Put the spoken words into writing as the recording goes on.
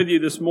With you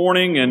this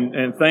morning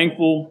and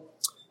thankful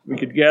we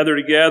could gather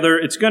together.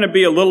 It's going to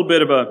be a little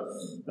bit of a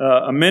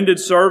amended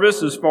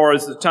service as far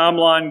as the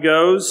timeline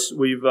goes.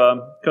 We've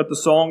cut the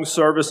song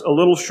service a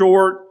little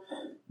short. I'm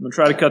going to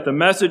try to cut the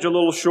message a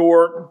little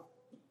short.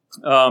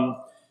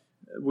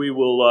 We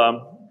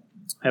will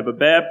have a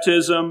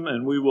baptism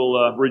and we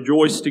will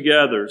rejoice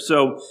together.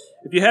 So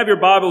if you have your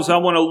Bibles, I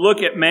want to look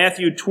at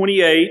Matthew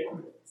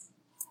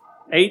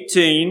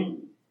 28:18.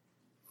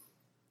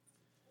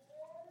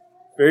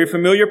 Very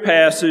familiar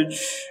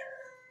passage.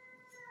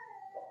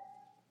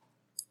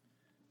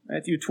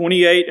 Matthew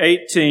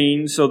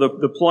 28:18. So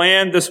the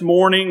plan this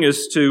morning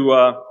is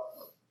to,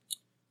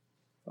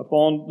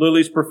 upon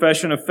Lily's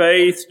profession of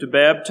faith, to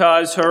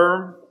baptize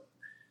her.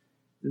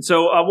 And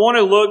so I want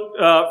to look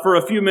for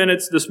a few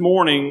minutes this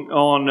morning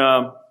on,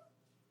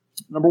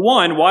 number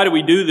one, why do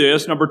we do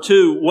this? Number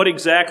two, what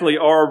exactly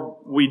are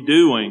we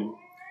doing?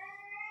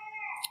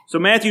 So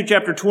Matthew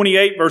chapter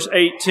 28, verse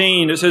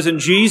 18, it says, "And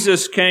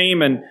Jesus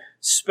came and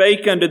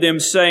spake unto them,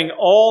 saying,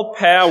 All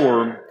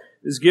power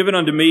is given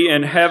unto me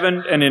in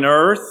heaven and in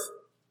earth.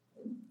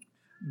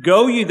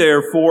 Go ye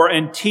therefore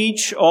and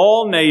teach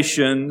all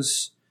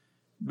nations,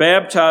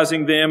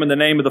 baptizing them in the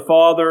name of the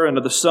Father and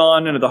of the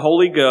Son and of the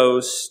Holy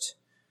Ghost,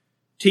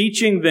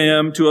 teaching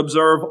them to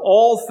observe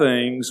all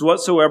things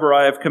whatsoever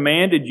I have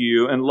commanded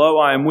you. And lo,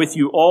 I am with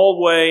you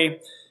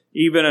alway,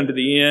 even unto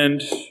the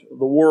end of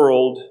the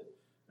world.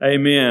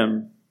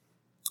 Amen."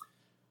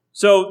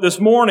 So this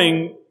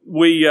morning,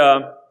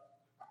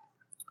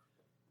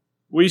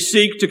 we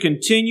seek to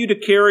continue to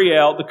carry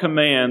out the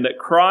command that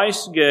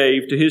Christ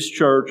gave to His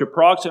church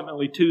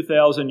approximately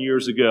 2,000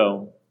 years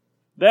ago.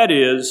 That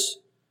is,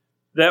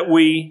 that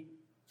we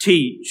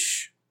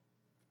teach.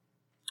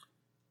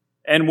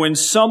 And when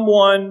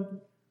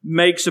someone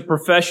makes a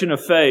profession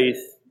of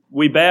faith,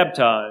 we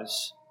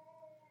baptize.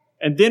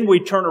 And then we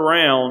turn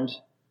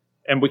around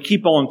and we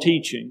keep on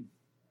teaching.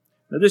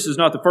 Now, this is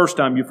not the first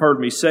time you've heard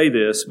me say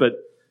this, but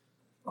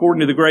according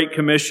to the Great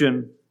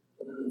Commission,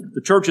 the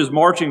church's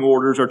marching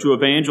orders are to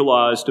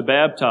evangelize, to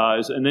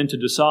baptize, and then to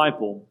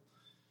disciple.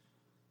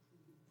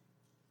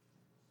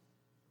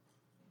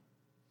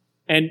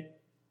 And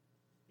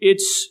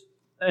it's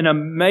an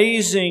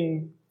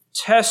amazing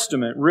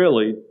testament,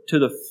 really, to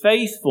the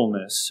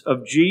faithfulness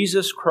of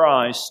Jesus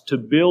Christ to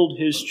build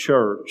His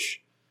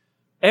church.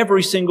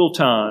 Every single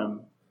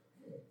time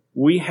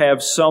we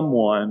have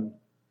someone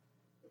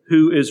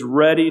who is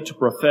ready to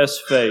profess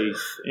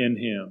faith in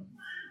Him.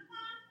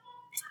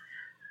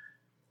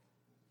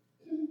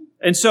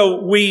 And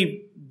so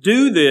we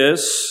do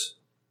this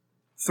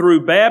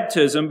through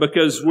baptism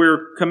because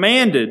we're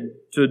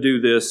commanded to do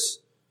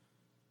this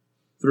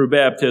through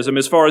baptism,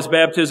 as far as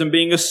baptism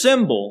being a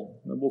symbol.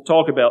 And we'll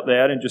talk about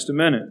that in just a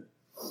minute.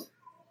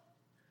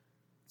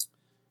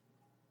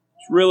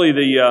 It's really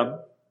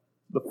the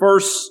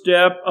first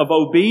step of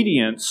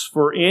obedience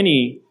for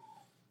any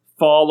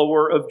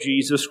follower of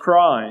Jesus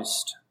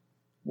Christ,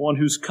 one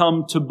who's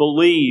come to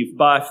believe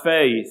by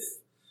faith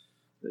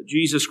that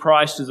Jesus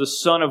Christ is the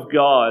Son of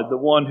God, the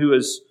one who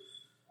has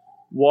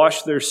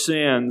washed their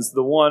sins,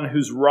 the one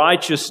whose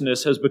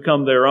righteousness has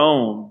become their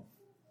own.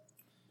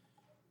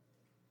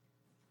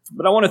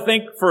 But I want to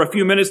think for a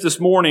few minutes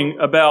this morning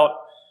about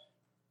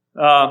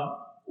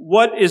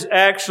what is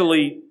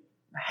actually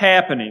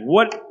happening.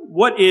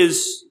 What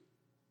is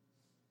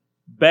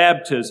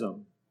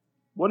baptism?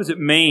 What does it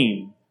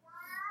mean?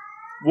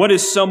 What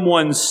is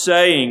someone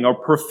saying or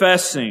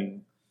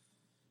professing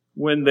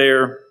when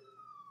they're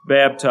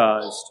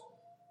baptized?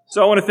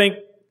 So I want to think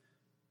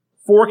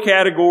four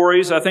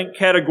categories. I think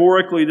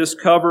categorically this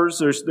covers,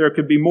 there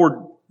could be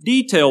more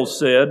details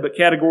said, but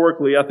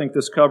categorically I think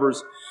this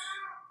covers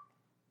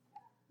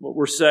what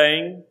we're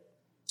saying.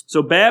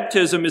 So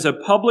baptism is a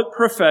public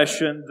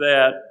profession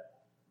that,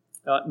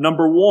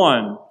 number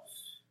one,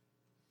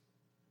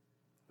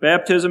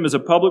 baptism is a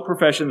public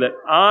profession that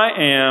I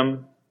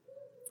am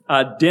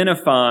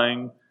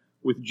identifying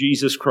with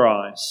Jesus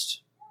Christ.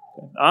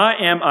 I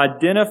am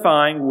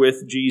identifying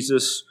with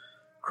Jesus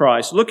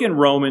Christ. Look in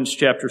Romans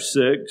chapter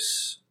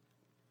 6.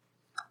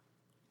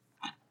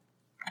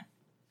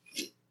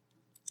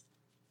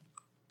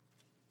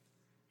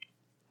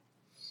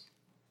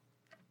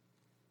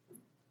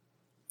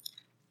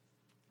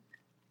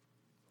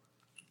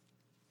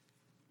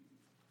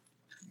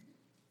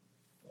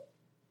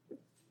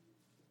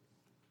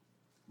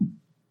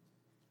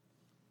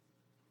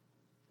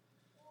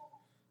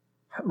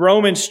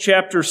 Romans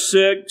chapter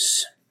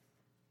 6.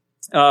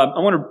 I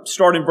want to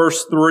start in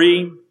verse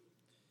 3. It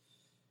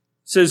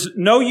says,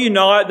 "Know ye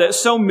not that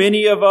so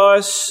many of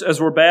us,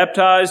 as were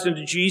baptized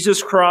into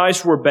Jesus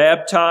Christ, were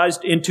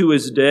baptized into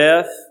His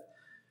death?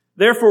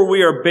 Therefore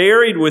we are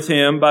buried with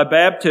Him by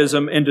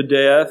baptism into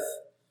death,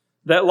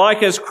 that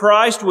like as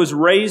Christ was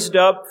raised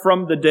up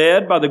from the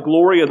dead by the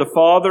glory of the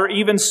Father,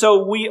 even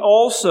so we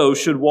also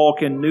should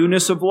walk in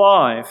newness of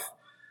life.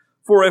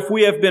 For if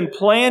we have been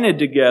planted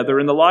together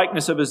in the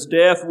likeness of His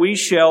death, we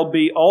shall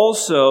be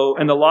also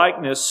in the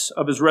likeness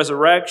of His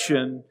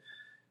resurrection,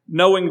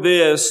 knowing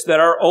this, that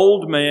our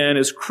old man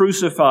is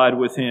crucified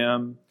with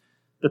Him,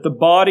 that the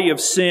body of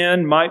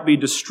sin might be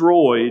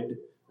destroyed,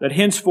 that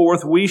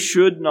henceforth we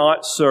should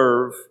not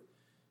serve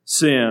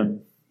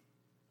sin.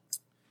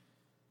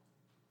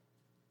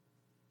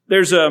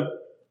 There's a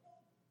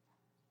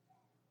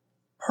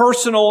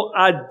personal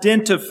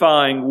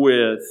identifying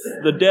with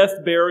the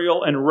death,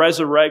 burial, and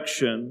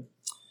resurrection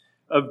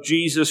of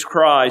Jesus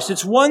Christ.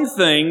 It's one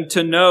thing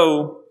to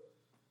know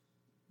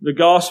the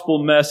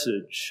gospel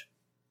message.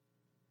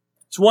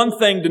 It's one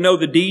thing to know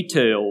the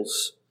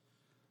details.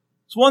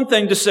 It's one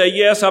thing to say,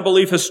 yes, I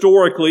believe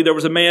historically there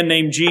was a man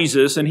named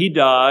Jesus and he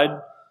died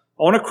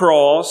on a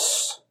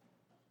cross.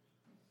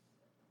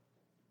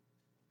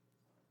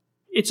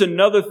 It's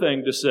another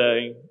thing to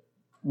say,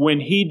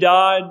 when he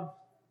died,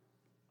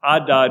 I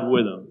died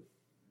with him.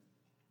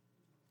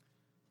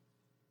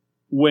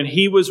 When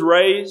he was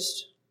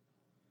raised,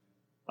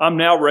 I'm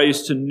now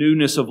raised to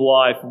newness of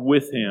life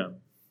with him.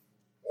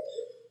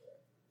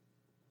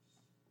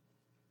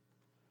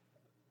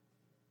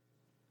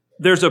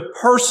 There's a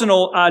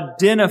personal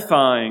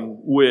identifying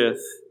with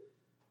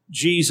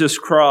Jesus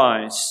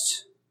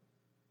Christ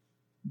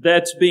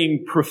that's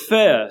being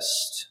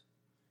professed.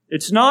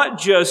 It's not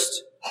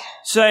just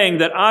saying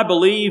that I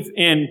believe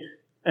in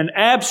an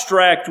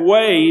abstract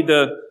way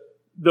the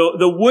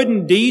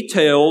wooden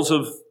details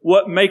of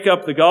what make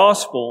up the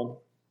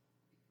gospel.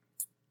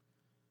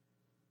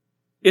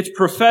 It's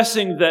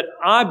professing that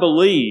I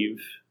believe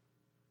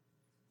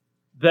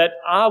that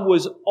I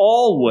was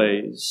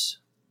always,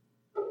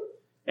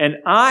 and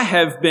I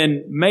have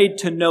been made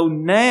to know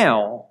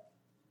now,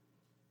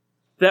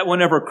 that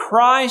whenever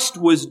Christ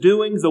was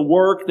doing the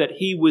work that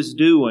He was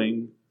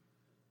doing,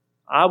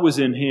 I was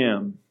in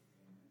Him,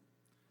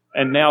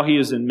 and now He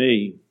is in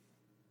me.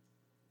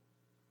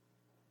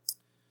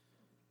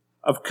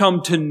 I've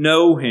come to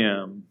know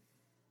Him.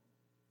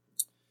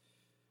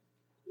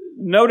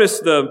 Notice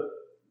the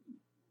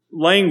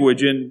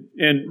language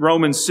in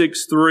Romans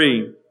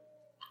 6:3.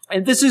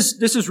 And this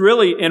is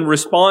really in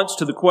response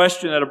to the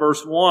question out of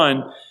verse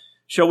 1.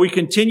 Shall we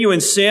continue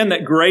in sin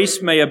that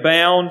grace may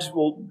abound?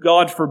 Well,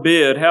 God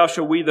forbid. How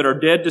shall we that are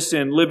dead to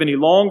sin live any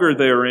longer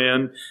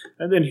therein?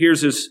 And then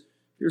here's his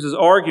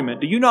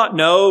argument. Do you not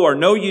know, or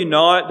know you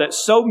not, that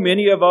so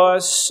many of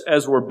us,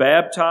 as were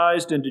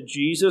baptized into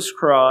Jesus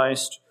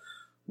Christ,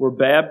 were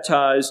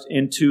baptized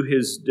into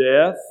His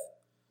death?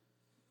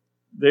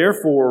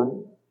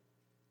 Therefore,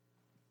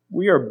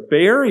 we are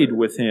buried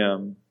with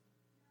Him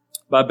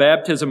by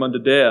baptism unto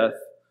death,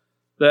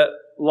 that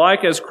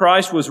like as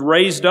Christ was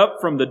raised up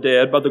from the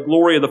dead by the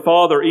glory of the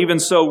Father, even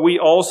so we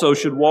also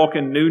should walk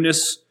in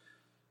newness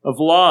of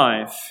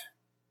life.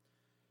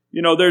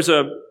 You know, there's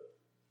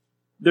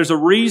a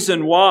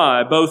reason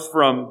why, both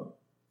from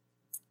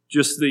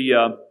just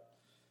the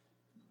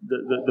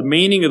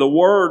meaning of the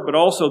word, but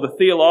also the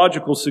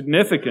theological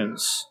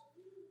significance,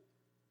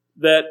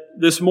 that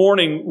this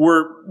morning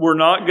we're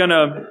not going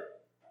to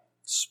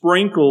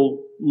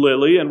sprinkle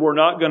Lily, and we're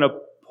not going to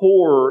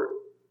pour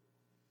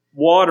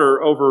water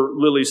over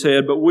Lily's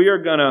head, but we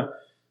are going to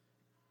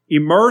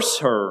immerse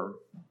her.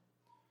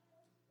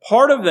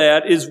 Part of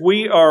that is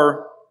we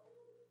are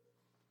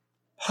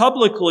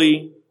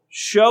publicly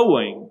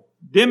showing,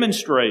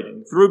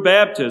 demonstrating through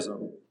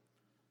baptism,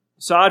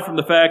 aside from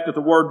the fact that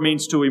the word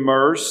means to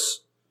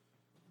immerse,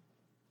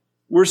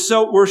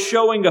 we're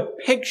showing a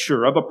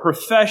picture of a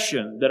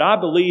profession that I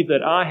believe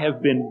that I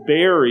have been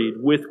buried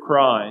with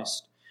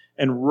Christ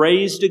and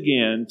raised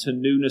again to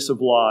newness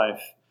of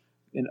life.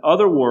 In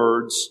other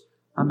words,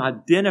 I'm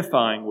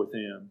identifying with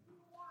Him.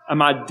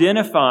 I'm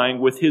identifying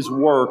with His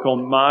work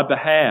on my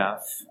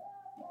behalf.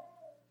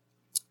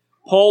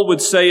 Paul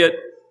would say it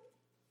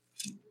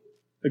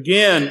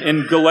again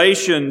in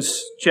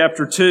Galatians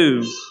chapter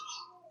 2.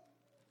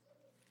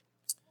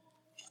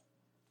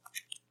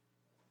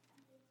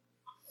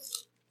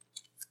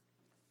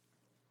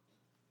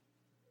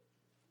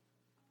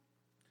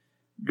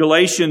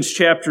 Galatians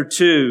chapter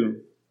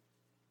 2.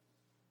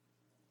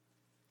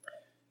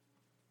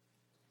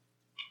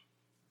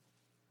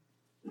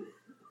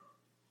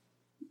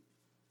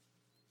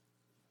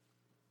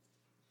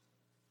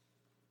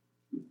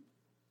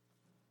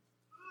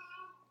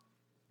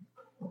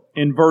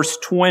 In verse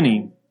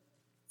 20,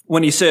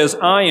 when he says,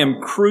 I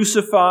am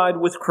crucified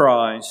with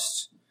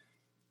Christ,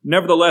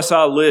 nevertheless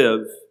I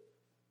live.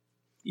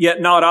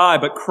 Yet not I,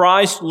 but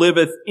Christ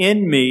liveth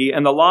in me,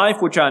 and the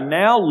life which I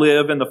now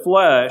live in the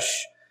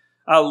flesh,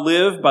 I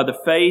live by the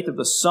faith of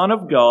the Son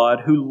of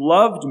God, who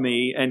loved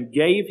me and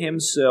gave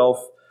Himself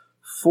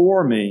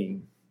for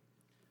me.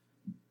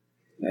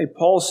 Hey,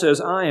 Paul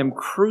says, I am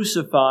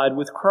crucified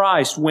with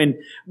Christ.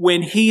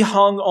 When He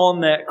hung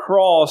on that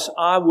cross,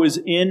 I was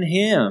in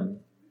Him.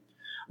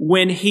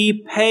 When He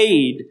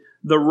paid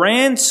the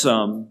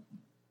ransom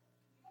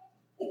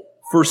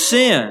for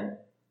sin,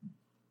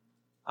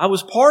 I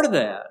was part of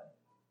that.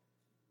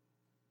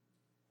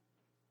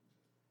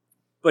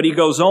 But he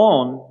goes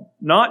on,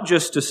 not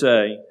just to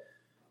say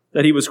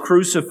that he was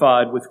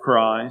crucified with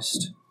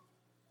Christ.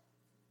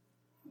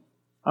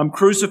 I'm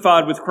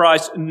crucified with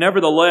Christ,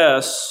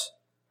 nevertheless,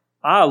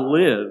 I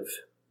live.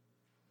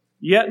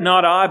 Yet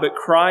not I, but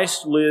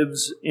Christ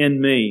lives in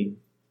me.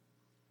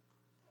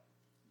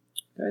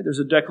 Okay, there's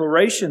a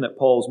declaration that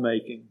Paul's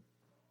making.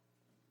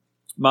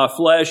 My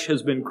flesh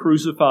has been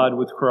crucified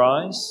with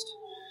Christ,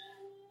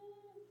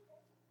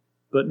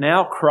 but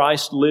now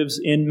Christ lives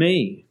in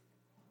me.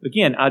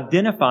 Again,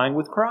 identifying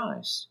with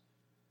Christ.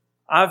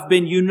 I've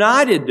been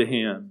united to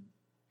Him.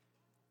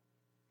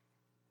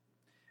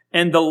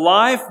 And the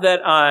life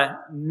that I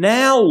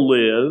now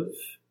live,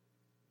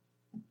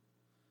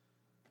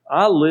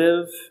 I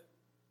live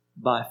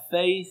by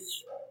faith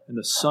in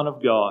the Son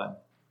of God.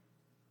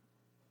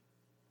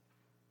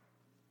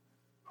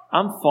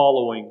 I'm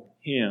following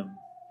Him.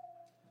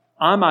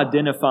 I'm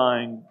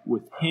identifying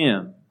with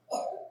Him.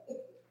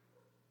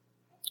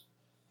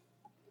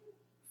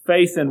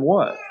 Faith in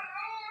what?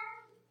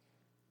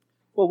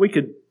 Well, we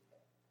could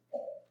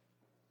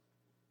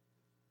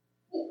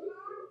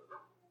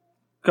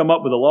come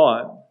up with a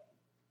lot,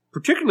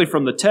 particularly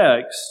from the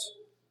text.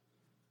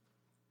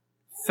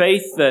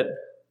 Faith that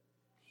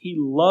He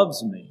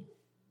loves me.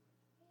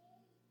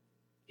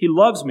 He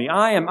loves me.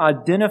 I am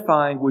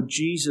identifying with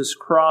Jesus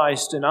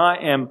Christ, and I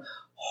am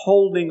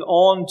holding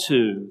on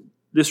to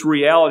this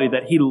reality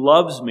that He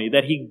loves me,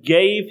 that He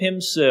gave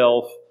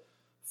Himself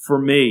for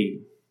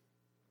me.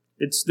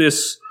 It's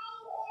this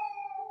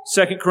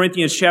 2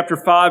 Corinthians chapter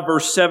 5,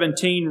 verse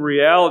 17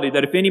 reality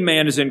that if any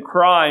man is in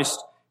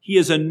Christ, he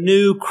is a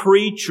new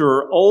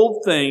creature.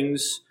 Old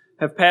things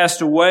have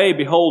passed away.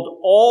 Behold,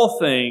 all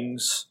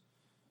things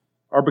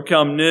are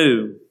become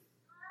new.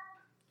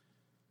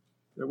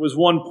 There was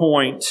one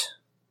point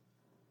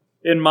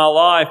in my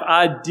life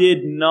I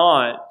did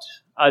not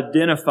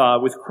identify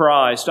with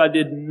Christ. I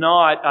did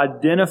not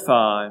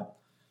identify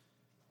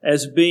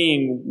as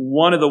being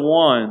one of the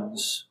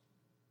ones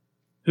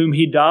whom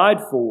He died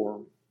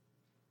for.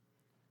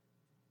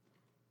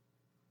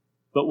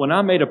 But when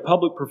I made a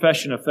public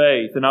profession of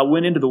faith and I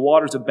went into the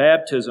waters of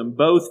baptism,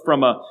 both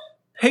from a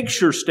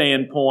picture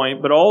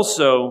standpoint, but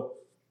also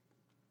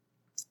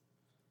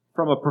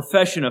from a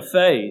profession of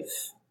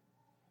faith,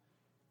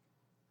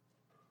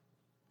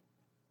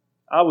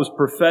 I was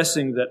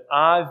professing that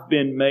I've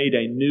been made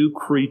a new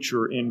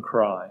creature in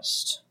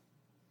Christ.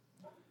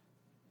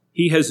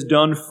 He has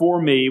done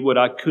for me what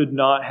I could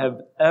not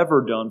have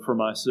ever done for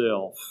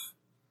myself.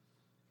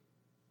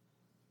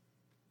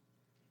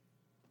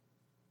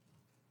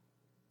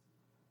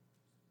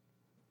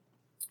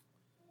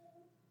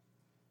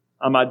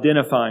 I'm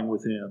identifying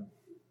with Him.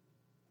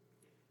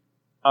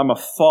 I'm a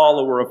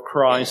follower of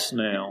Christ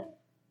now.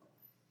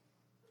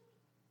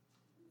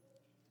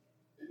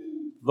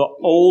 The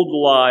old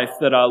life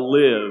that I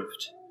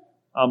lived,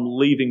 I'm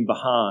leaving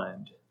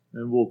behind.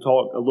 And we'll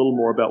talk a little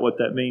more about what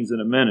that means in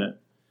a minute.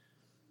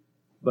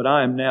 But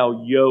I am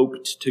now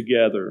yoked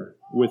together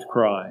with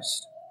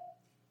Christ.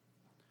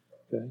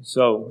 Okay,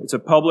 so it's a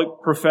public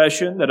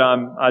profession that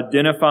I'm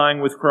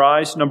identifying with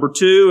Christ. Number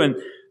two, and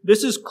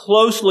this is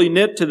closely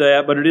knit to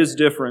that, but it is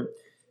different.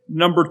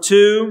 Number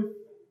two,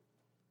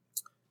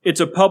 it's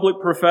a public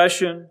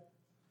profession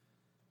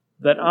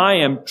that I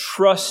am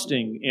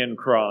trusting in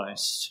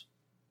Christ.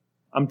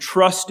 I'm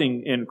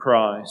trusting in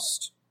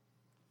Christ.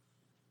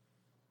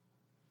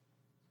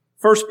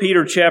 1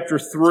 Peter chapter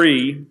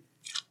 3.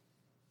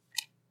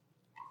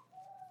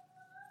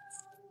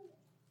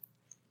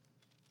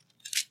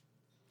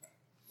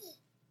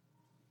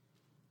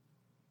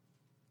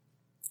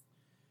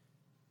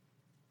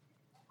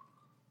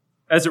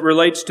 As it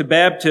relates to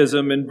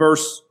baptism, in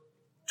verse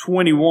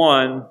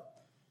 21,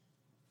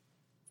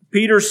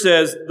 Peter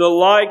says, the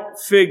like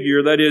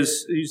figure, that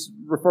is, he's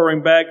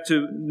referring back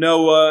to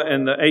Noah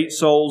and the 8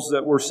 souls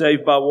that were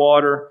saved by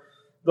water,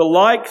 the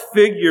like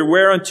figure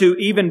whereunto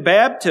even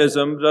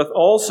baptism doth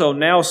also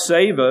now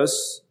save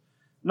us,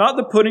 not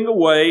the putting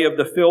away of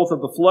the filth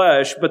of the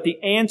flesh, but the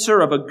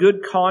answer of a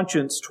good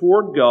conscience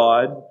toward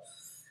God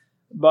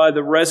by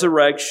the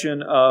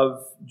resurrection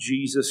of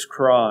Jesus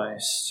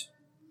Christ.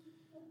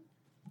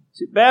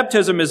 See,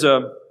 baptism is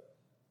a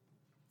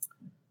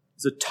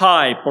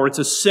type, or it's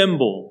a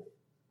symbol.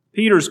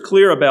 Peter's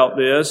clear about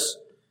this.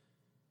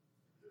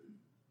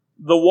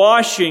 The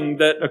washing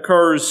that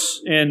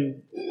occurs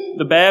in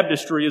the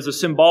baptistry is a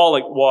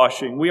symbolic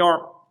washing. We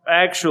aren't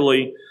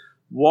actually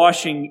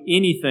washing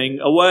anything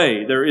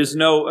away. There is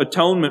no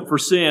atonement for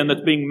sin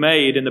that's being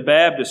made in the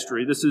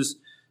baptistry. This is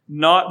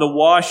not the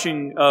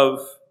washing of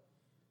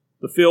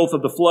the filth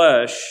of the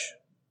flesh,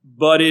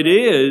 but it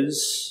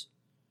is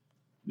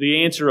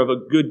the answer of a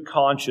good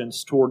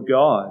conscience toward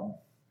God.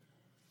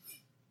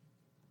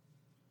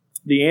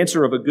 The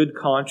answer of a good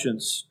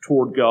conscience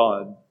toward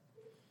God.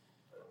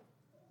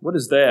 What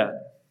is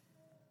that?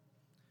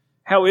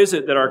 How is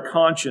it that our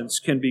conscience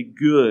can be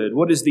good?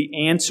 What is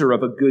the answer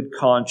of a good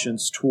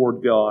conscience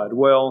toward God?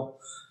 Well,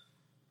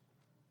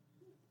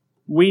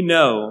 we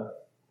know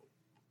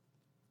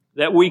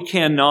that we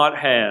cannot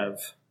have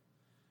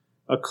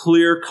a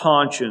clear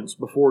conscience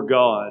before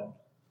God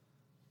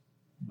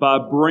by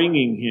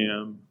bringing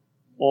Him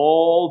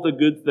all the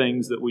good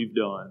things that we've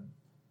done.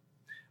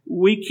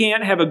 We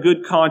can't have a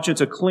good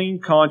conscience, a clean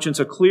conscience,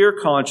 a clear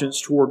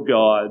conscience toward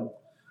God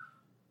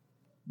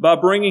by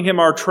bringing Him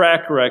our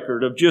track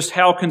record of just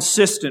how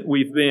consistent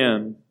we've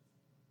been.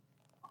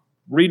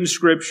 Reading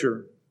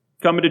Scripture,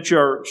 coming to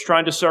church,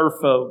 trying to serve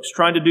folks,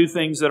 trying to do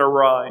things that are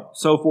right,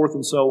 so forth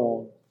and so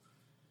on.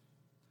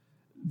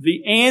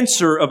 The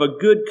answer of a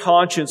good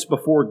conscience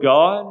before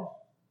God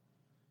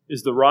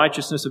is the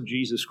righteousness of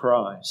Jesus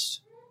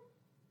Christ.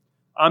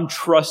 I'm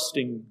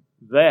trusting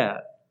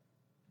that.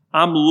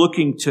 I'm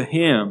looking to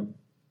Him.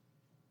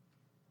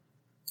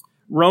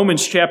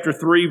 Romans chapter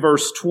 3,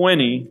 verse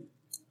 20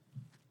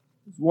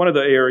 is one of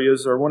the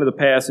areas or one of the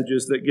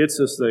passages that gets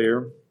us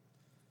there.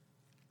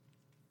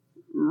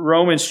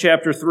 Romans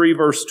chapter 3,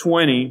 verse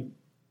 20.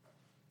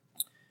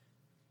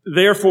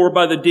 Therefore,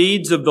 by the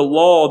deeds of the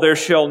law, there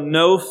shall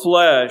no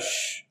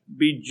flesh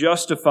be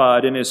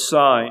justified in His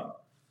sight.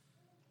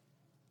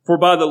 For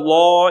by the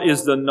law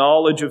is the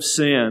knowledge of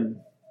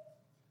sin.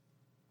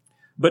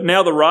 But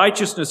now the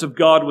righteousness of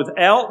God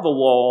without the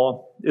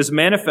law is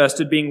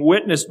manifested, being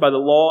witnessed by the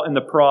law and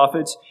the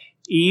prophets,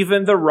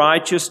 even the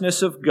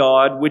righteousness of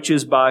God, which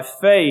is by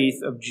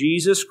faith of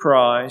Jesus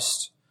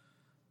Christ,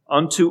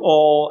 unto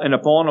all and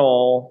upon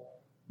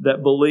all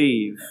that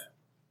believe.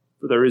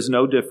 For there is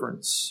no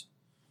difference.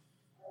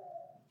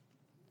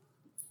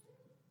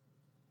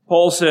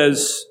 Paul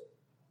says,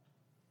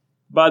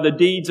 by the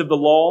deeds of the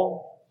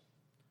law,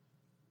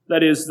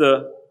 that is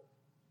the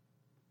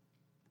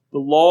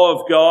law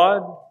of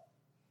God,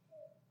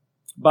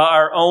 by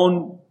our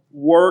own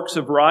works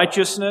of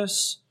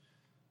righteousness,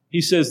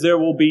 he says there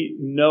will be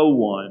no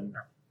one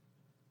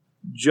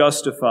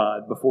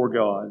justified before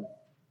God.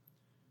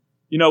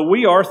 You know,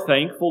 we are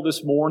thankful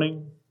this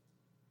morning,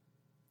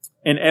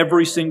 and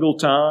every single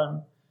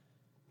time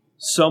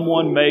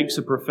someone makes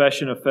a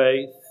profession of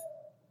faith,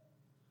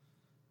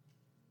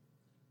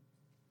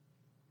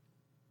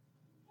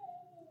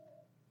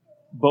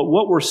 but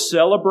what we're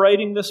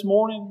celebrating this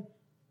morning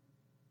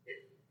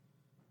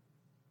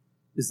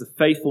is the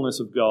faithfulness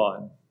of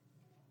God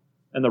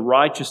and the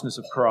righteousness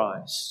of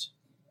Christ.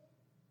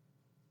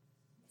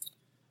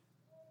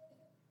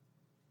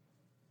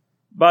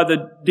 By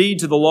the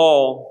deeds of the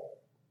law,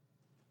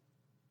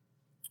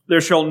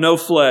 there shall no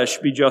flesh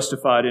be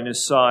justified in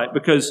His sight,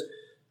 because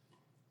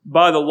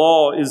by the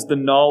law is the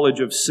knowledge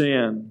of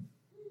sin.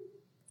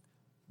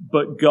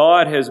 But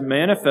God has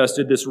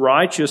manifested this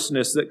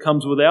righteousness that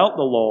comes without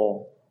the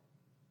law.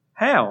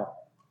 How?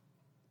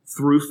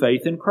 Through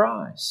faith in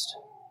Christ.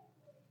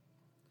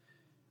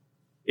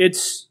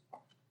 It's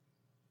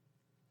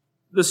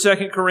the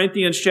 2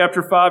 Corinthians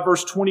chapter 5,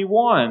 verse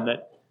 21,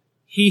 that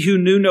He who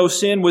knew no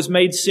sin was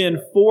made sin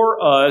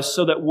for us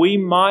so that we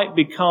might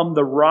become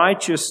the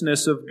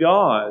righteousness of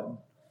God.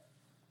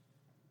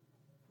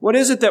 What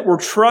is it that we're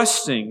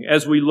trusting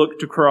as we look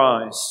to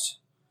Christ?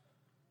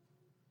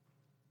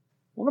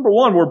 Well, number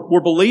one,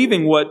 we're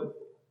believing what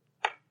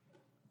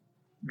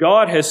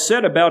God has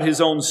said about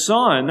His own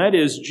Son. That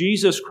is,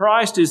 Jesus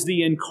Christ is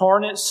the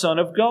incarnate Son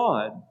of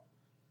God.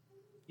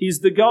 He's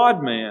the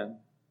God-man.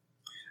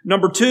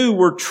 Number two,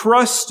 we're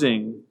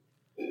trusting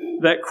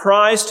that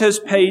Christ has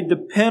paid the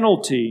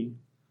penalty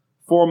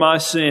for my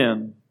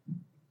sin.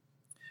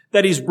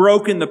 That He's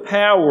broken the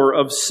power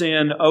of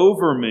sin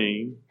over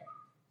me.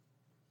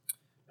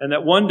 And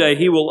that one day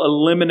He will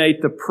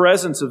eliminate the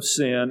presence of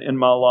sin in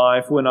my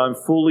life when I'm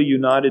fully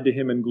united to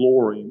Him in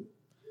glory.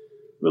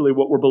 Really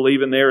what we're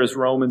believing there is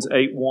Romans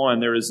 8:1.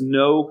 There is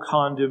no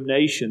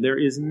condemnation. There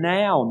is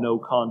now no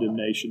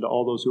condemnation to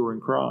all those who are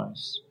in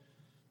Christ.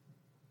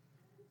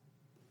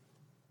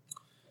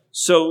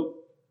 So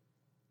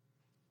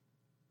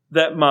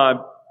that my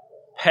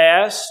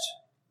past,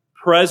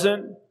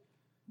 present,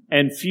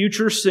 and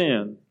future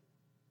sin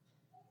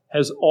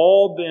has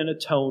all been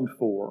atoned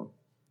for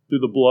through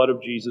the blood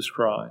of Jesus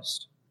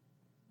Christ.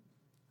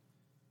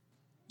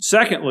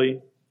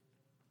 Secondly,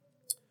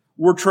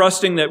 we're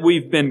trusting that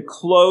we've been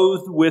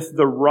clothed with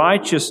the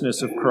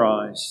righteousness of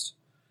Christ,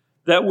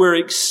 that we're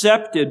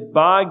accepted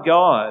by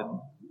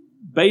God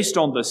based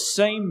on the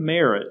same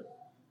merit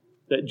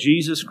that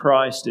Jesus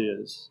Christ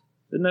is.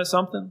 Isn't that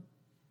something?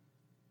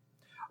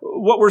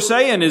 What we're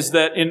saying is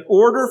that in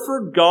order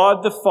for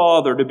God the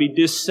Father to be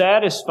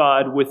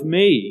dissatisfied with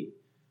me,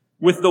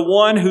 with the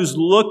one who's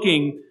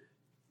looking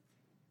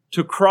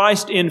to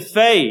Christ in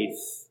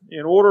faith,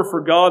 in order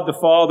for God the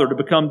Father to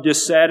become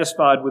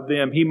dissatisfied with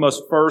them, He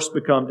must first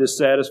become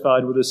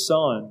dissatisfied with His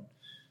Son.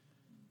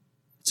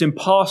 It's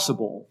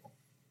impossible.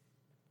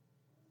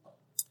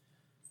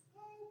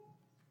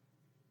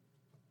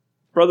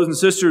 Brothers and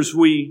sisters,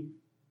 we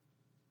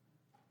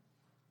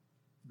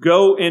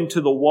go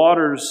into the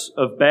waters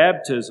of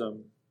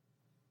baptism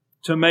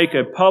to make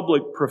a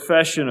public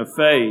profession of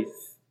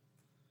faith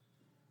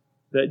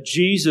that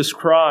Jesus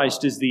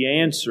Christ is the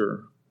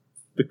answer,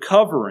 the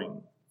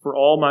covering for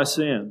all my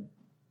sin.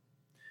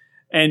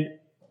 And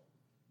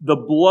the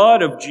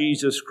blood of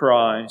Jesus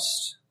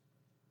Christ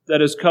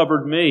that has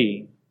covered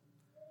me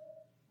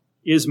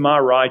is my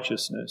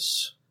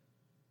righteousness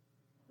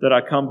that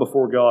I come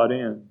before God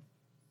in.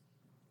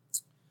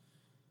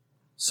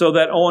 So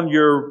that on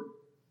your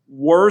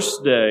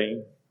worst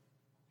day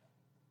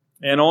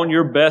and on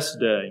your best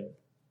day,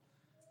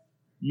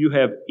 you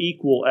have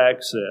equal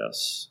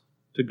access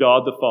to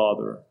God the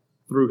Father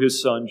through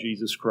His Son,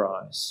 Jesus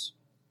Christ.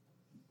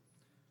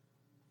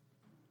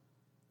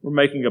 We're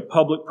making a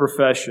public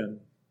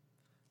profession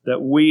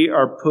that we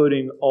are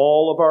putting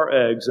all of our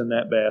eggs in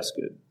that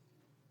basket,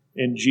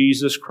 in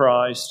Jesus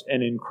Christ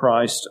and in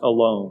Christ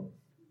alone.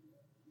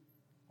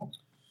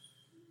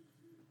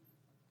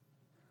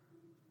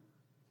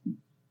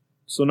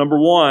 So number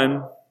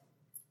one,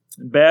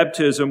 in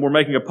baptism, we're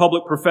making a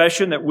public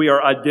profession that we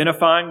are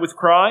identifying with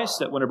Christ,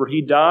 that whenever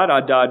He died, I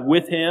died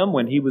with Him.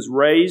 When He was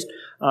raised,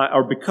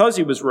 or because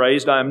He was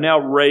raised, I am now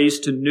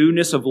raised to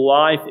newness of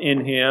life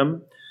in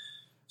Him.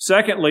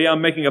 Secondly,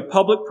 I'm making a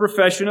public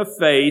profession of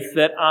faith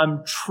that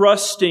I'm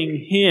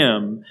trusting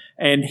Him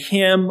and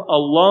Him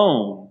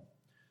alone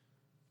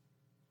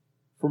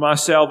for my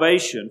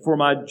salvation, for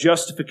my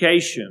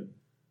justification,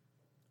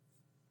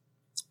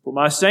 for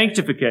my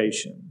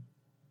sanctification,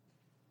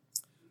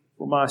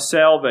 for my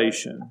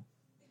salvation.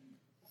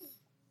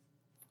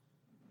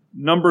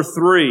 Number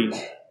three,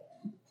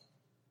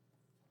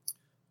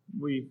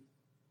 we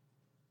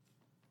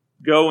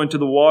go into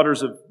the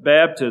waters of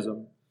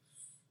baptism.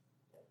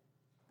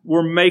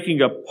 We're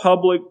making a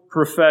public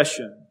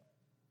profession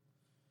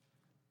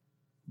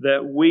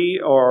that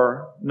we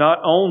are not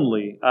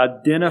only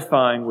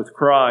identifying with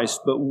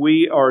Christ, but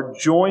we are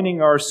joining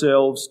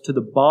ourselves to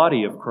the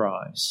body of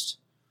Christ.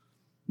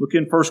 Look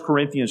in 1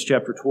 Corinthians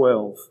chapter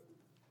 12.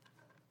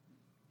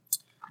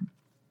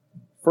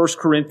 1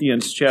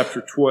 Corinthians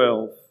chapter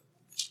 12.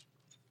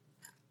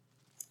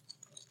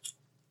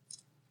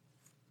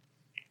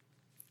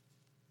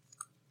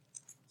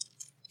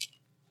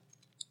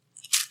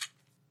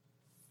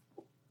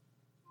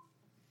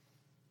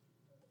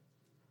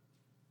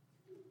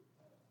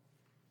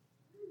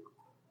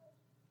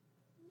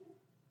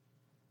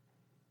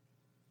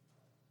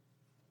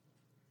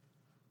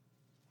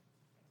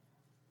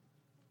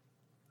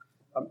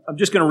 I'm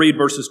just going to read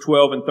verses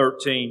 12 and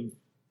 13. It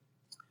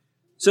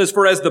says,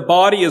 "For as the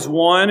body is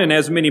one and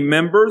has many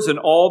members, and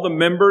all the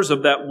members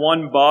of that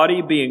one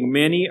body, being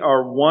many,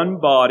 are one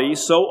body,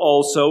 so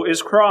also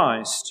is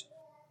Christ.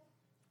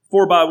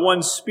 For by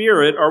one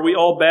Spirit are we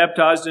all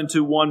baptized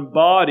into one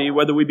body,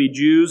 whether we be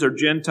Jews or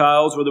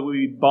Gentiles, whether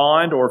we be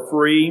bond or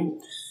free,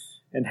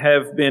 and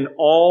have been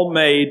all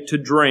made to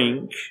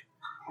drink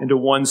into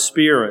one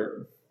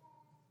Spirit."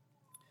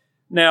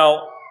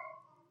 Now,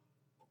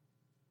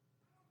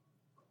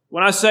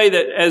 when I say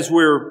that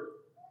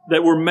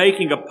we're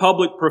making a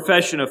public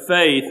profession of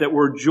faith, that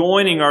we're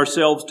joining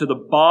ourselves to the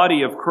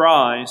body of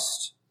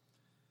Christ,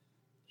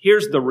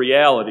 here's the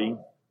reality.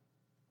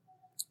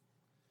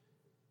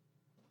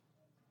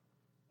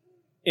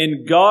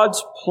 In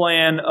God's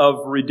plan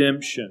of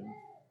redemption,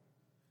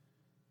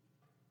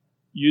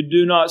 you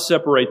do not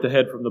separate the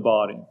head from the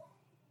body.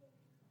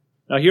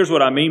 Now, here's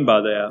what I mean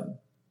by that.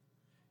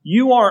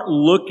 You aren't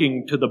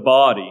looking to the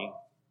body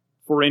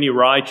for any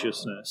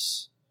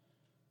righteousness.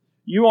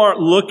 You aren't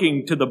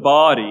looking to the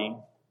body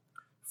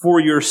for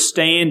your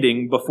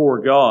standing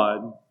before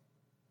God.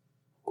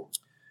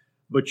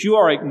 But you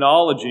are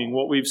acknowledging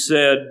what we've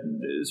said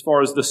as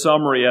far as the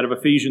summary out of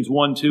Ephesians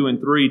 1, 2, and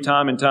 3,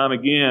 time and time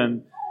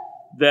again,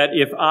 that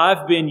if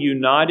I've been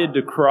united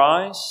to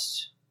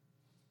Christ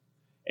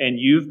and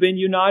you've been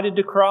united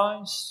to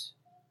Christ,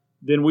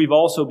 then we've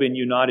also been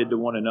united to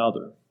one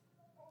another.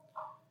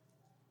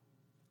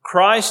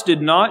 Christ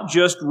did not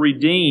just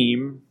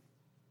redeem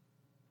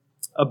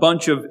a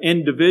bunch of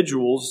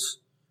individuals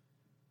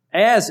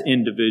as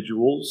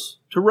individuals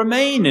to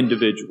remain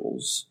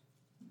individuals.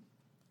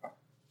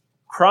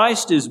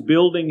 Christ is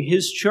building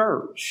His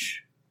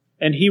church,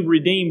 and He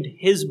redeemed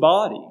His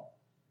body.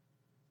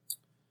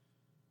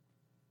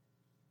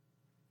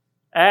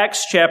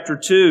 Acts chapter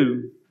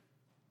 2,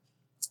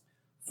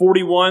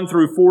 41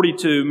 through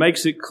 42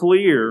 makes it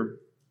clear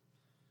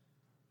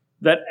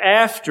that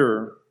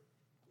after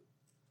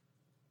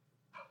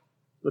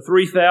the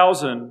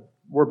 3,000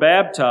 were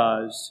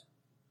baptized,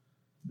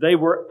 they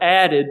were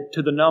added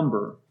to the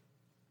number.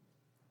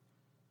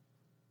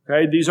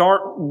 Okay, these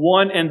aren't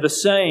one and the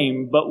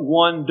same, but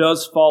one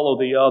does follow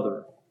the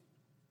other.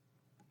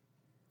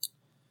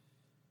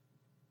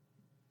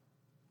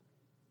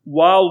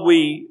 While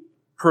we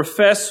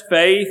profess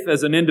faith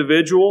as an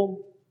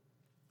individual,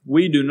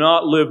 we do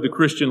not live the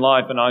Christian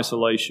life in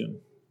isolation.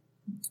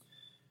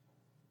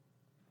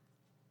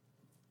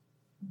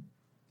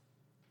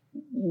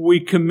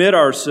 We commit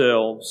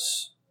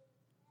ourselves.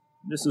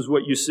 This is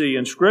what you see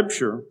in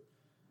Scripture.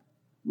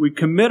 We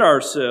commit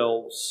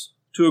ourselves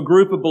to a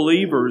group of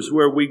believers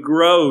where we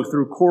grow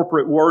through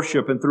corporate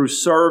worship and through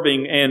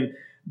serving and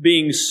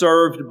being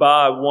served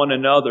by one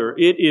another.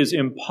 It is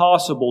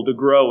impossible to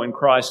grow in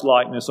Christ's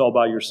likeness all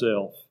by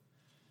yourself.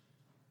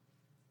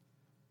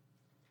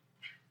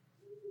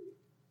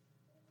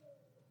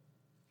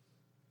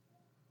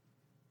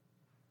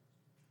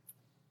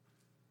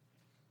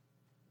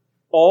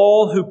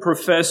 All who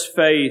profess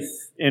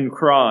faith in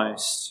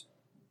Christ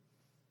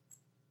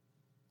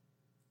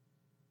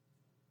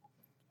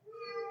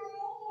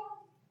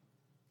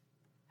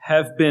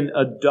have been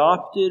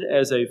adopted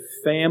as a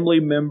family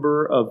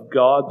member of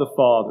God the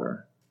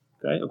Father.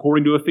 Okay?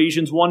 According to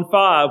Ephesians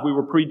 1:5, we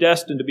were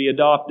predestined to be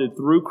adopted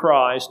through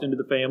Christ into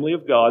the family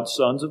of God,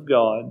 sons of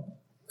God.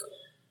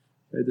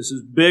 Okay? This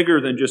is bigger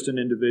than just an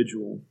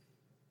individual.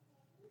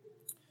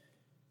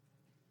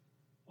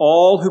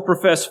 All who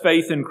profess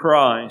faith in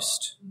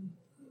Christ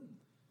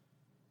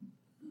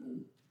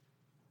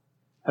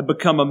have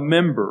become a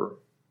member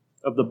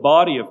of the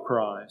body of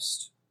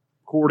Christ,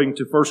 according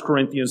to 1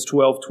 Corinthians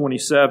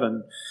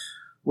 12:27,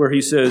 where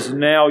he says,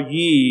 "Now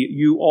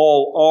you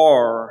all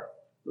are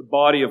the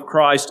body of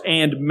Christ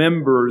and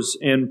members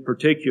in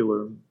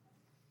particular."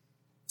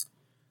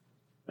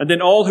 And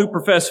then all who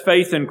profess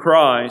faith in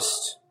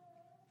Christ,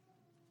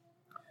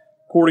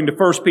 according to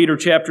 1 Peter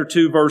chapter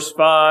 2, verse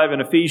 5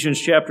 and Ephesians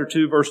chapter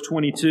 2, verse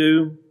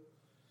 22,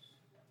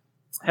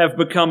 have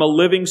become a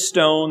living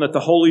stone that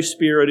the Holy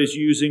Spirit is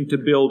using to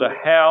build a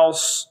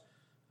house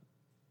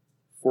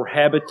for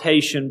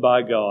habitation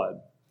by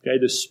God. Okay,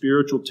 the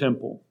spiritual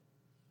temple.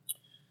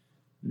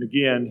 And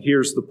again,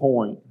 here's the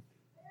point.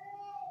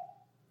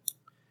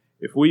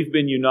 If we've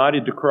been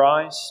united to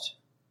Christ,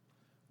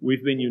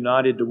 we've been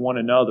united to one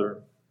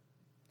another.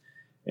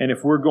 And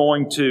if we're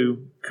going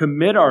to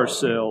commit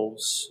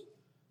ourselves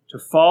to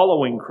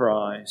following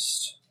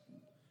Christ,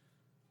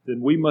 then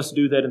we must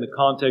do that in the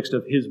context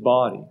of His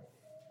body.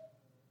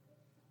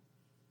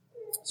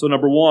 So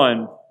number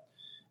one,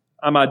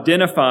 I'm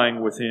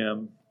identifying with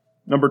Him.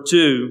 Number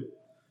two,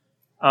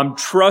 I'm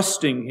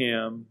trusting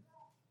Him.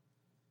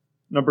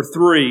 Number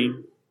three,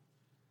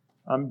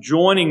 I'm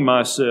joining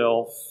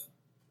myself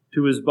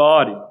to His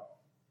body.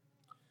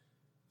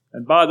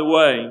 And by the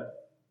way,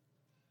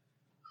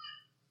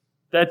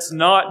 that's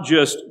not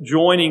just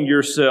joining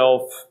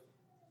yourself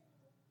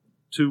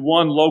to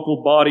one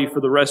local body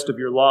for the rest of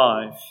your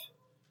life.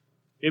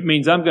 It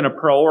means I'm going to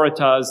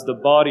prioritize the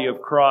body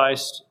of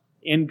Christ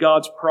in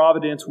God's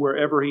providence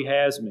wherever He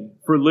has me.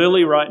 For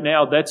Lily right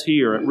now, that's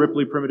here at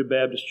Ripley Primitive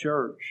Baptist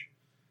Church.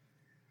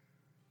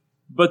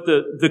 But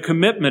the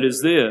commitment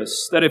is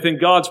this, that if in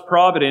God's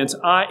providence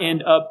I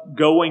end up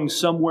going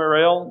somewhere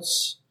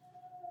else,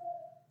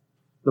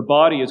 the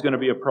body is going to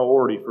be a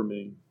priority for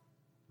me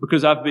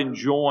because I've been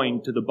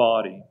joined to the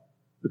body,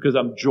 because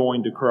I'm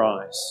joined to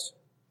Christ.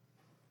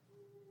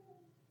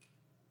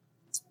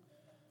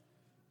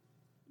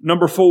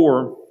 Number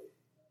 4,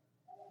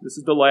 this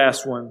is the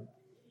last one.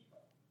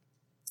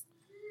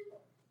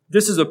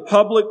 This is a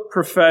public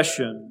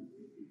profession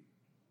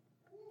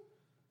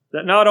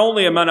that not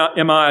only am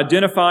I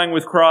identifying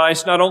with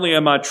Christ, not only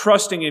am I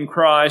trusting in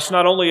Christ,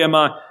 not only am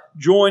I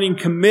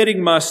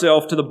committing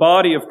myself to the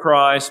body of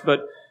Christ,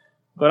 but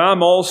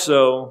I'm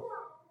also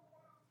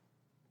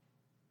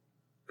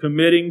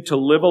committing to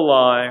live a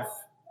life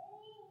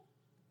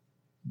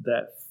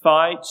that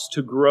fights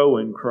to grow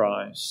in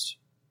Christ.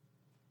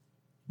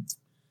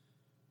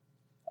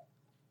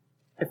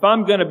 If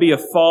I'm going to be a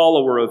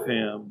follower of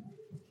Him,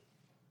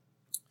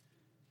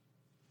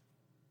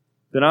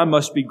 then I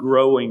must be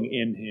growing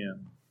in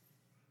Him.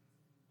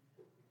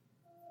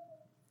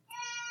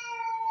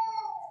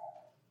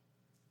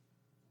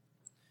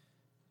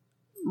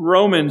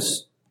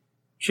 Romans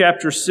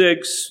chapter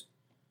 6,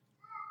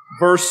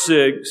 verse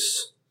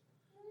 6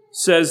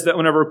 says that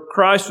whenever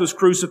Christ was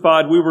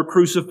crucified, we were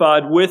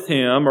crucified with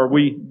Him, or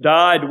we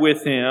died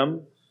with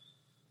Him.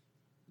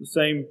 The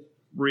same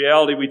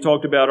reality we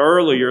talked about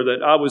earlier,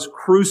 that I was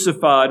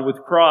crucified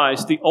with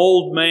Christ. The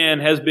old man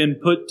has been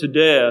put to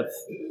death.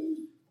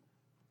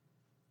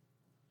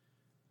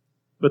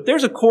 But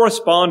there's a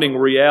corresponding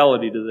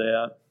reality to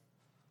that.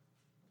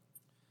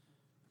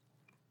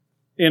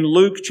 In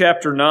Luke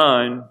chapter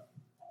 9,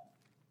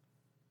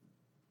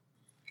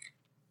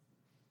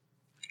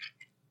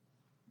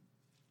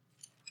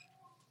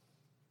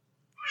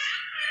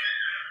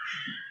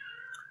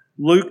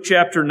 Luke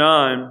chapter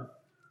 9,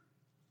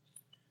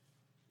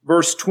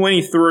 verse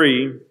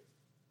 23,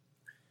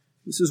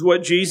 this is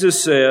what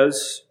Jesus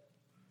says.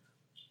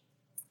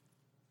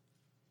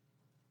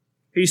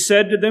 He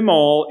said to them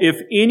all,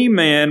 "If any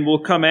man will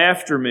come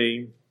after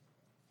me,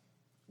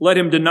 let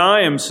him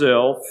deny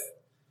himself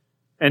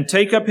and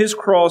take up his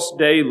cross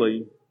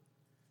daily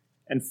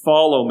and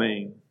follow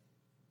me."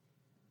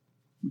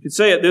 We could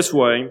say it this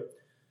way: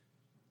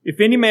 if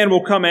any man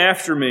will come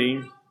after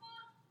me,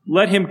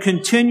 let him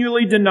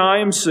continually deny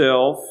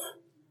himself,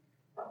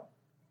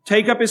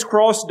 take up his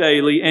cross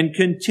daily, and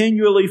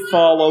continually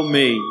follow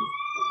me.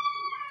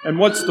 And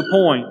what's the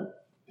point?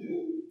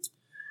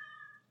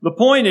 The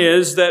point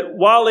is that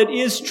while it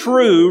is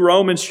true,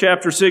 Romans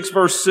chapter 6,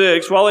 verse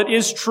 6, while it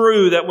is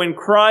true that when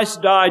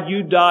Christ died,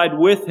 you died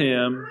with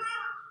Him,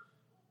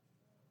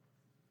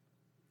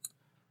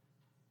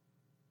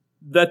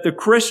 that the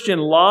Christian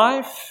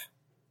life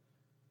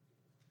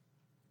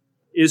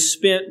is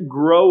spent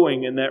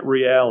growing in that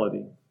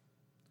reality.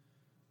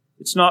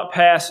 It's not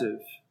passive.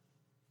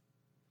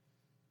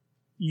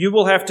 You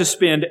will have to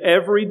spend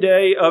every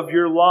day of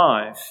your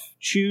life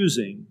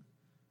choosing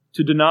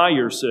to deny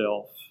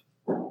yourself,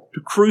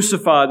 to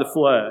crucify the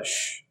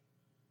flesh,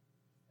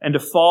 and to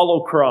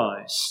follow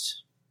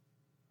Christ.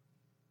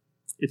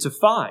 It's a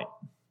fight.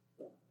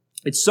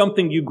 It's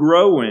something you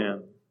grow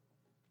in.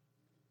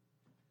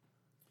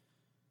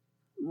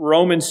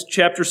 Romans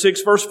chapter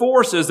 6 verse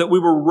 4 says that we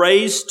were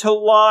raised to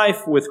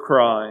life with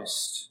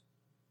Christ.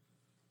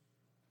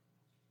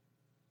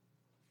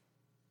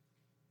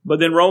 But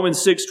then Romans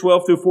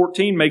 6:12 through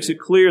 14 makes it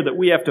clear that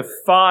we have to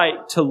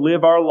fight to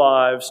live our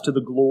lives to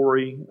the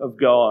glory of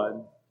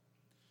God.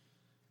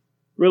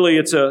 Really,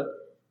 it's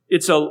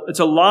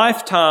a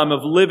lifetime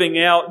of living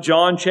out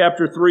John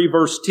chapter 3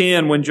 verse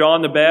 10 when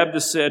John the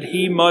Baptist said,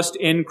 "He must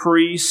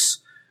increase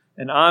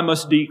and I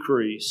must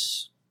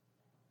decrease."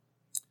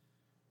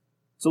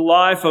 It's a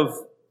life of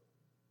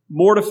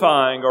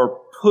mortifying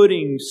or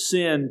putting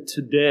sin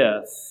to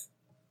death.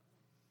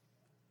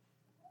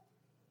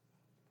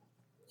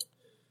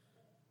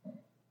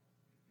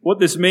 What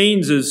this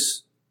means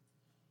is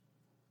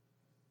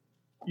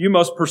you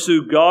must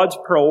pursue God's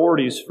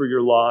priorities for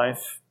your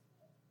life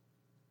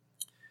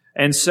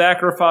and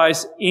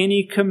sacrifice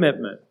any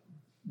commitment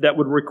that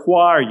would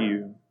require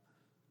you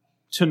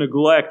to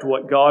neglect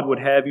what God would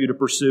have you to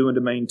pursue and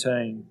to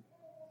maintain.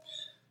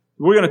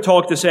 We're going to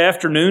talk this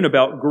afternoon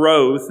about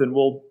growth, and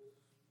we'll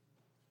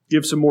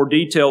give some more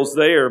details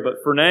there.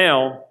 But for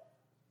now,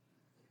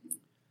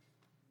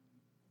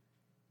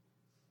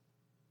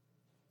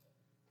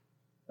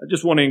 I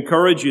just want to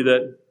encourage you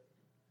that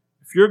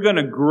if you're going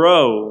to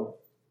grow,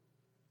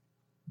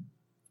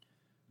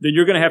 then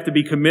you're going to have to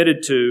be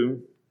committed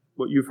to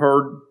what you've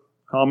heard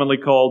commonly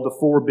called the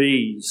 4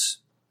 B's.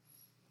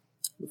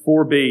 The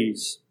 4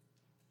 B's.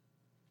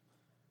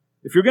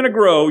 If you're going to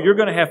grow, you're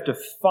going to have to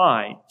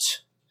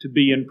fight to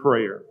be in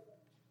prayer.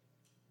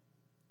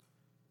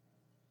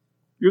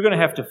 You're going to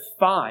have to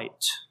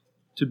fight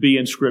to be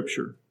in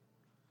Scripture.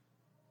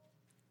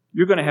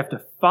 You're going to have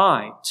to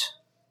fight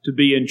to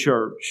be in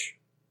church.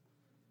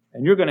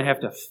 And you're going to have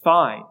to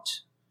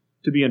fight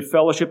to be in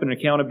fellowship and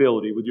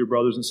accountability with your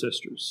brothers and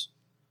sisters.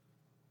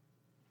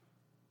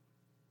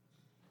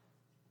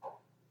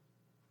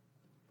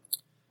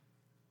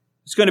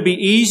 It's going to be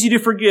easy to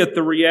forget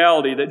the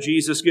reality that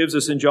Jesus gives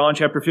us in John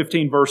chapter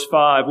 15, verse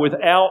 5.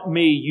 Without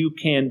me, you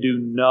can do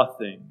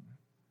nothing.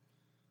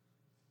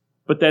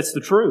 But that's the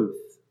truth.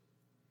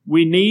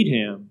 We need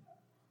Him.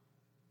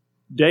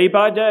 Day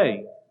by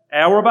day,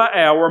 hour by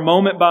hour,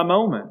 moment by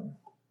moment.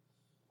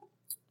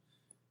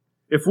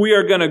 If we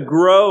are going to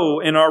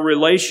grow in our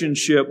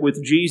relationship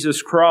with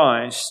Jesus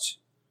Christ,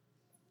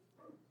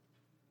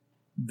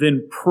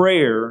 then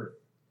prayer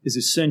is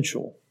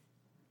essential.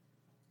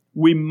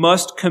 We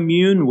must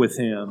commune with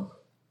Him.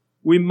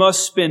 We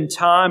must spend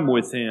time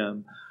with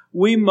Him.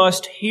 We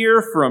must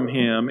hear from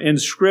Him in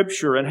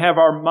Scripture and have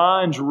our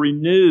minds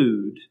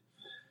renewed.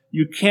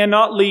 You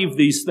cannot leave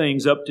these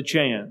things up to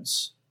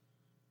chance.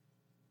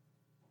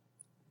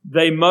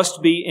 They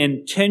must be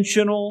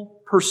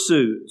intentional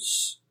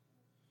pursuits.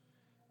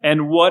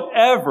 And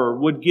whatever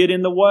would get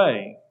in the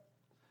way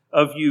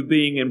of you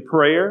being in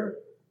prayer,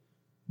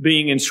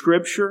 being in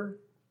Scripture,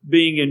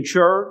 being in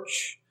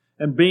church,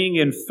 and being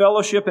in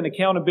fellowship and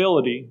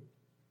accountability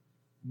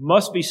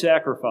must be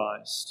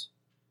sacrificed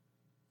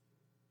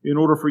in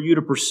order for you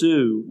to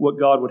pursue what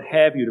God would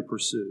have you to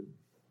pursue.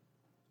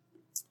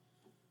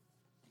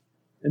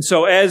 And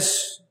so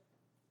as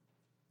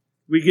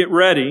we get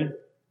ready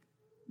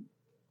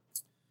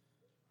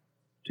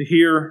to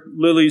hear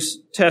Lily's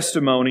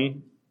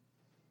testimony,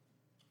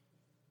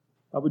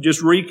 I would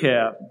just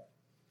recap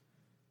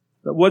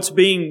that what's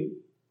being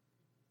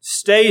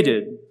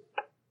stated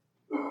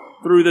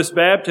through this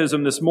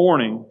baptism this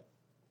morning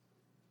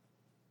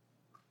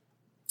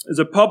is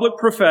a public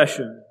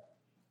profession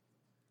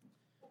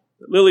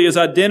that Lily is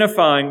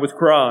identifying with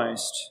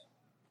Christ,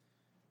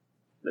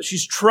 that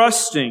she's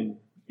trusting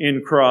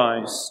in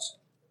Christ,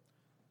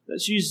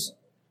 that she's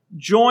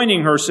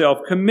joining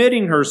herself,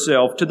 committing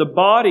herself to the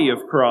body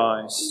of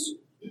Christ,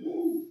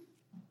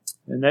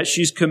 and that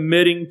she's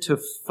committing to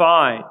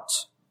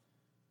fight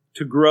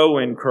to grow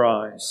in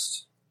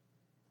Christ.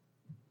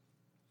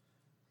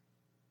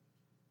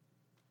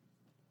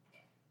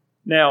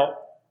 Now,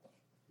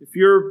 if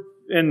you're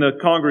in the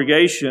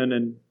congregation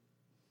and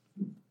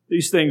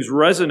these things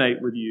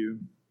resonate with you,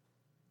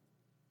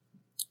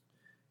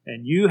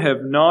 and you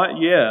have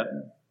not yet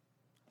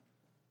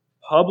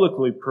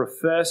publicly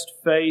professed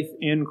faith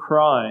in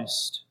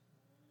Christ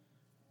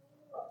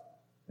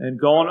and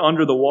gone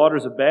under the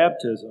waters of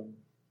baptism,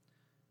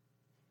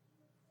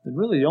 then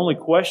really the only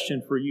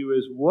question for you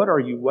is, what are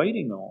you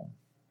waiting on?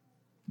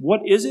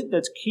 What is it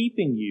that's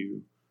keeping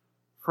you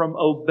from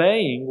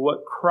obeying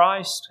what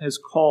Christ has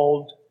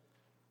called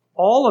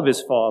all of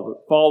His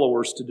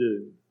followers to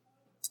do,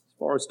 as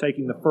far as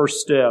taking the first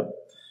step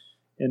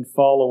in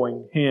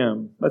following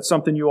Him? That's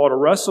something you ought to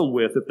wrestle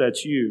with if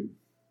that's you.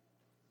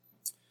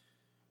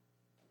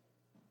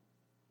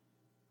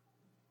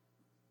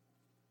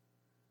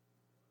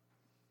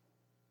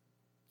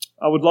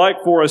 I would like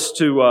for us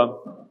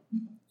to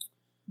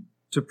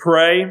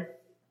pray,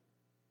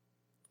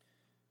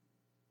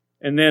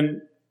 and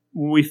then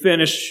when we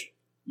finish,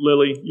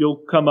 Lily,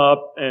 you'll come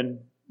up and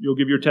you'll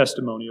give your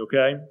testimony,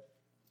 okay?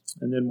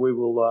 and then we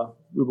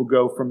will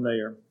go from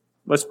there.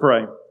 Let's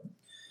pray.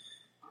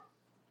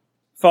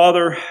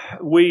 Father,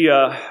 we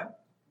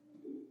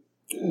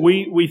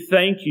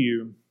thank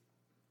you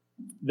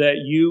that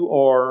you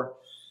are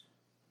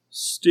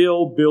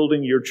still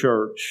building your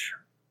church,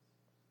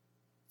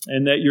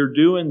 and that you're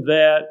doing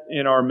that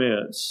in our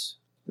midst,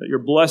 that you're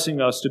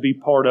blessing us to be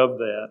part of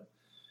that,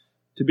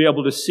 to be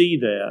able to see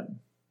that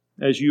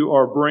as you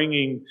are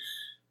bringing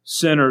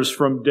sinners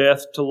from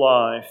death to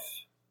life,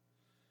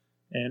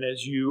 and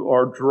as you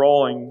are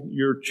drawing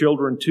your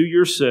children to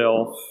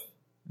yourself,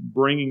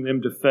 bringing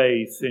them to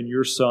faith in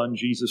your Son,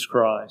 Jesus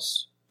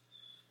Christ.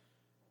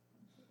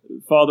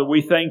 Father,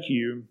 we thank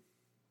you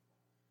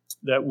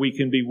that we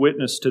can be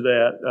witness to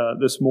that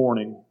this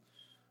morning.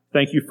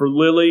 Thank you for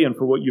Lily and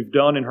for what you've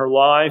done in her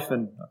life,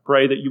 and I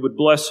pray that you would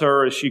bless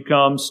her as she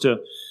comes to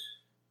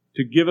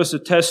give us a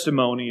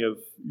testimony of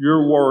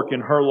your work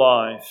in her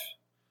life.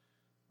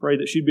 Pray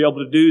that she'd be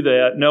able to do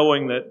that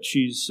knowing that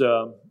she's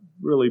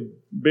really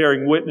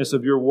bearing witness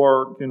of your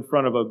work in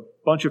front of a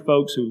bunch of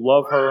folks who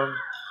love her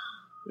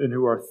and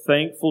who are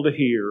thankful to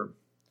hear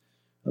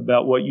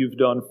about what you've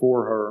done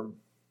for her.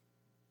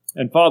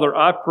 And Father,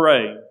 I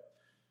pray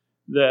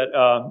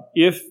that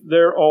if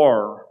there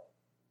are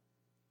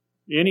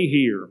any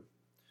here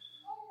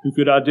who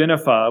could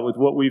identify with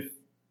what we've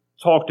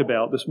talked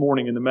about this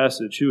morning in the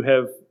message, who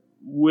have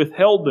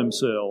withheld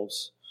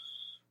themselves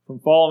from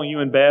following you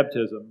in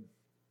baptism,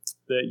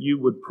 that you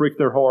would prick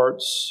their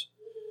hearts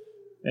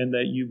and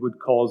that you would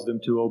cause them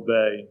to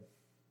obey.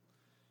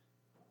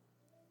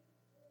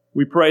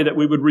 We pray that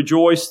we would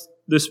rejoice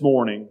this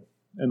morning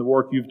in the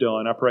work you've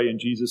done. I pray in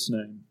Jesus'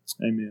 name.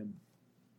 Amen.